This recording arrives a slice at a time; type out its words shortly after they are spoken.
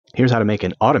Here's how to make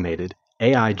an automated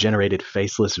AI-generated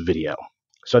faceless video.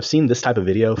 So I've seen this type of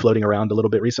video floating around a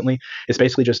little bit recently. It's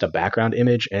basically just a background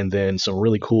image and then some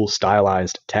really cool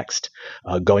stylized text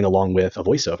going along with a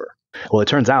voiceover. Well, it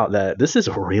turns out that this is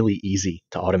really easy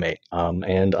to automate,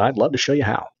 and I'd love to show you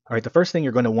how. All right, the first thing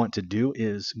you're going to want to do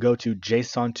is go to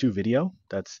JSON2Video.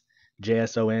 That's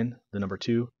JSON, the number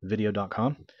 2,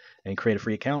 video.com, and create a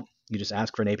free account. You just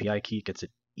ask for an API key, it gets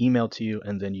it emailed to you,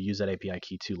 and then you use that API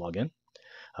key to log in.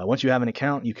 Once you have an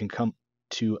account, you can come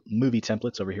to movie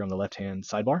templates over here on the left-hand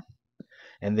sidebar,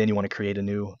 and then you want to create a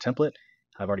new template.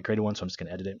 I've already created one, so I'm just going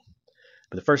to edit it.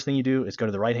 But the first thing you do is go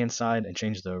to the right-hand side and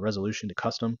change the resolution to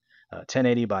custom,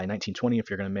 1080 by 1920 if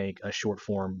you're going to make a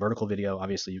short-form vertical video.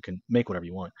 Obviously, you can make whatever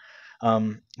you want.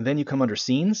 Then you come under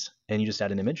Scenes, and you just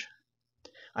add an image.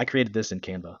 I created this in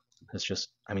Canva. It's just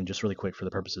really quick for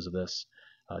the purposes of this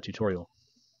tutorial.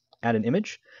 Add an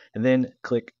image, and then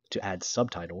click to add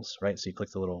subtitles, right? So you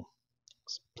click the little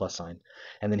plus sign,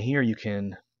 and then here you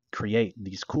can create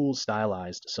these cool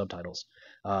stylized subtitles.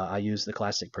 I use the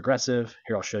classic progressive.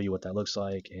 Here I'll show you what that looks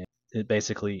like, and it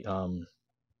basically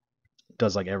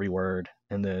does like every word,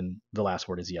 and then the last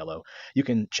word is yellow. You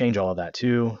can change all of that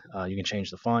too. You can change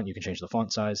the font, you can change the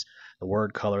font size, the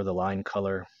word color, the line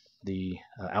color, the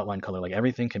outline color, like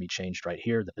everything can be changed right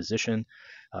here, the position.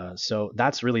 So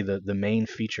that's really the main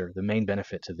feature, the main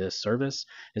benefit to this service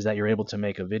is that you're able to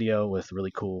make a video with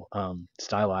really cool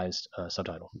stylized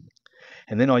subtitle.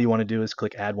 And then all you want to do is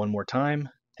click add one more time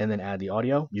and then add the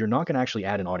audio. You're not going to actually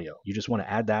add an audio. You just want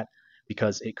to add that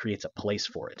because it creates a place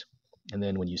for it. And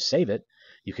then when you save it,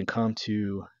 you can come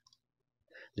to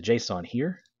the JSON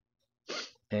here,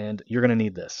 and you're going to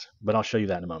need this, but I'll show you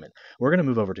that in a moment. We're going to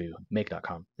move over to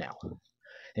make.com now.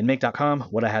 In make.com,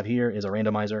 what I have here is a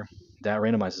randomizer that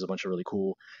randomizes a bunch of really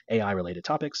cool AI-related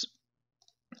topics.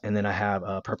 And then I have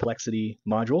a Perplexity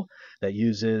module that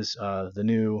uses the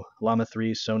new Llama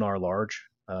 3 Sonar Large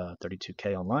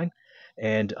 32K online.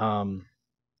 And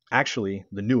actually,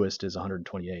 the newest is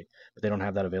 128, but they don't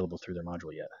have that available through their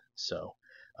module yet. So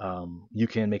you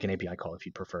can make an API call if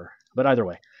you prefer. But either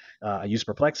way, I use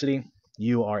Perplexity.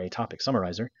 You are a topic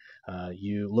summarizer.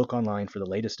 You look online for the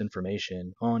latest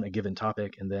information on a given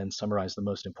topic and then summarize the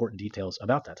most important details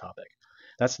about that topic.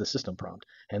 That's the system prompt.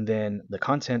 And then the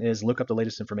content is look up the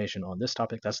latest information on this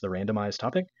topic. That's the randomized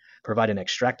topic. Provide an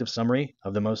extractive summary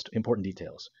of the most important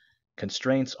details.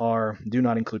 Constraints are do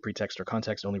not include pretext or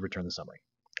context, only return the summary.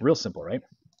 Real simple, right?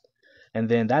 And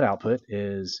then that output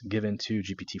is given to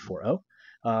GPT-4o.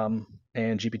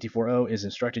 And GPT-4o is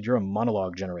instructed you're a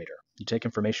monologue generator. You take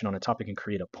information on a topic and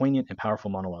create a poignant and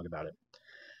powerful monologue about it.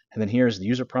 And then here's the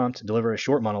user prompt. Deliver a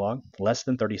short monologue, less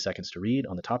than 30 seconds to read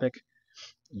on the topic.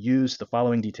 Use the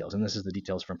following details, and this is the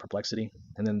details from Perplexity.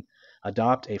 And then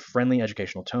adopt a friendly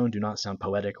educational tone. Do not sound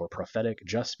poetic or prophetic.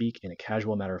 Just speak in a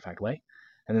casual, matter-of-fact way.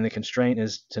 And then the constraint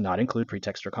is to not include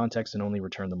pretext or context and only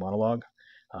return the monologue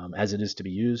as it is to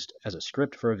be used as a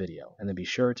script for a video. And then be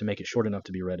sure to make it short enough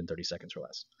to be read in 30 seconds or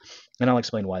less. And I'll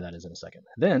explain why that is in a second.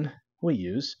 Then we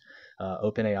use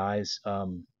OpenAI's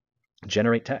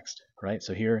generate text, right?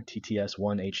 So here,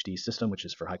 TTS1 HD system, which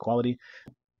is for high quality.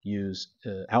 Use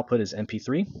output is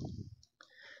MP3.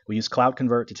 We use Cloud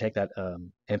Convert to take that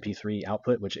MP3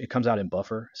 output, which it comes out in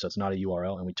buffer, so it's not a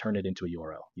URL, and we turn it into a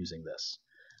URL using this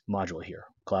module here,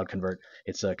 Cloud Convert.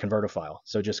 It's a convert a file,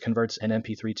 so it just converts an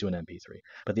MP3 to an MP3,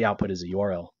 but the output is a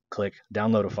URL. Click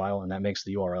download a file, and that makes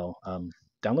the URL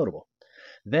downloadable.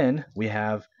 Then we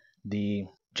have the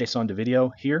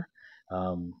JSON2Video here.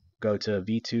 Go to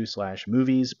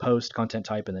v2/movies, post, content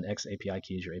type, and then X API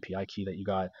key is your API key that you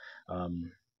got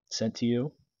sent to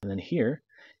you. And then here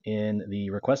in the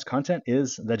request content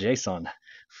is the JSON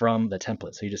from the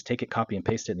template. So you just take it, copy and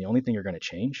paste it. And the only thing you're going to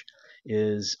change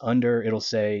is under, it'll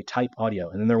say type audio,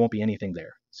 and then there won't be anything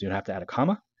there. So you have to add a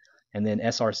comma, and then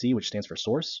SRC, which stands for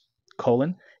source,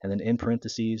 colon, and then in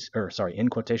parentheses, in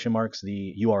quotation marks,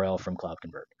 the URL from Cloud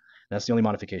Convert. And that's the only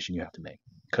modification you have to make.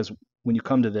 Because when you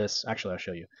come to this, actually I'll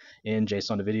show you. In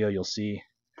JSON2Video, you'll see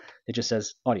it just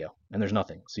says audio, and there's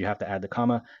nothing. So you have to add the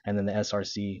comma, and then the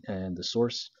SRC and the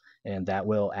source, and that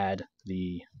will add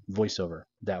the voiceover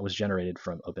that was generated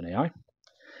from OpenAI.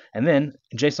 And then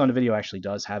JSON2Video actually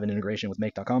does have an integration with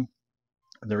make.com.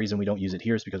 The reason we don't use it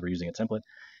here is because we're using a template,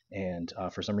 and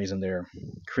for some reason their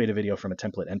create a video from a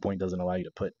template endpoint doesn't allow you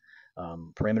to put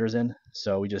parameters in.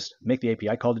 So we just make the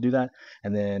API call to do that,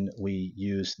 and then we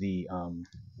use the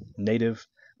native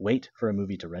wait for a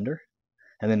movie to render.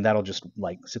 And then that'll just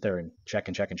like sit there and check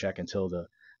and check and check until the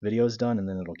video is done, and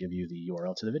then it'll give you the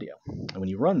URL to the video. And when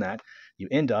you run that, you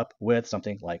end up with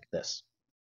something like this.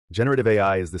 Generative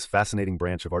AI is this fascinating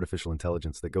branch of artificial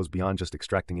intelligence that goes beyond just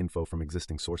extracting info from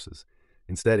existing sources.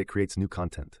 Instead, it creates new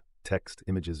content, text,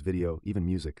 images, video, even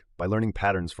music, by learning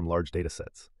patterns from large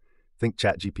datasets. Think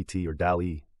ChatGPT or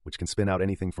DALL-E, which can spin out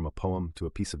anything from a poem to a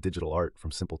piece of digital art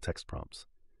from simple text prompts.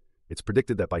 It's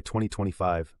predicted that by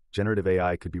 2025, generative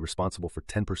AI could be responsible for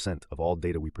 10% of all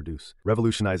data we produce,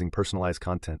 revolutionizing personalized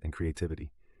content and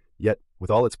creativity. Yet,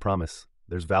 with all its promise,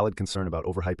 there's valid concern about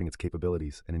overhyping its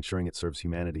capabilities and ensuring it serves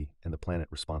humanity and the planet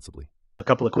responsibly. A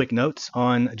couple of quick notes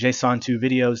on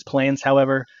JSON2Video's plans,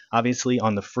 however. Obviously,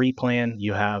 on the free plan,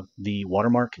 you have the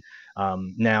watermark.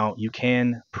 Now, you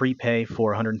can prepay for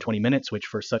 120 minutes, which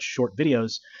for such short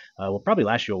videos will probably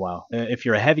last you a while. If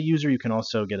you're a heavy user, you can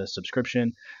also get a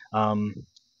subscription.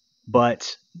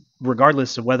 But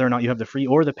regardless of whether or not you have the free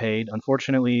or the paid,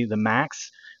 unfortunately, the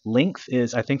max length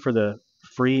is, I think for the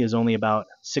free is only about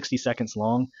 60 seconds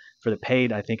long. For the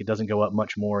paid, I think it doesn't go up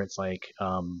much more. It's like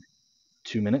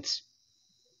 2 minutes,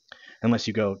 unless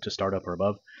you go to startup or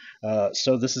above.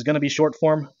 So this is going to be short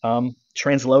form.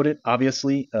 Transloaded,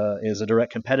 obviously, is a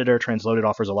direct competitor. Transloaded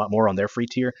offers a lot more on their free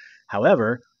tier.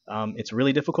 However, it's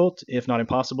really difficult, if not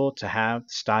impossible, to have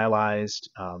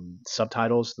stylized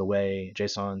subtitles the way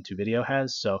JSON2Video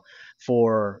has. So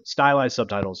for stylized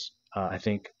subtitles, I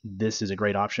think this is a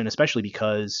great option, especially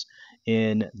because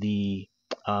in the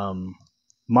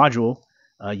module,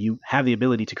 you have the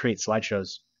ability to create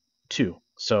slideshows too.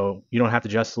 So you don't have to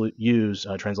just use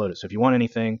Transloaded. So if you want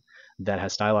anything that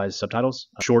has stylized subtitles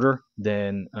shorter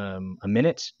than a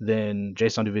minute, then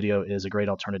JSON2Video is a great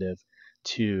alternative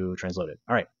to Transloaded.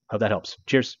 All right, hope that helps.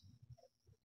 Cheers.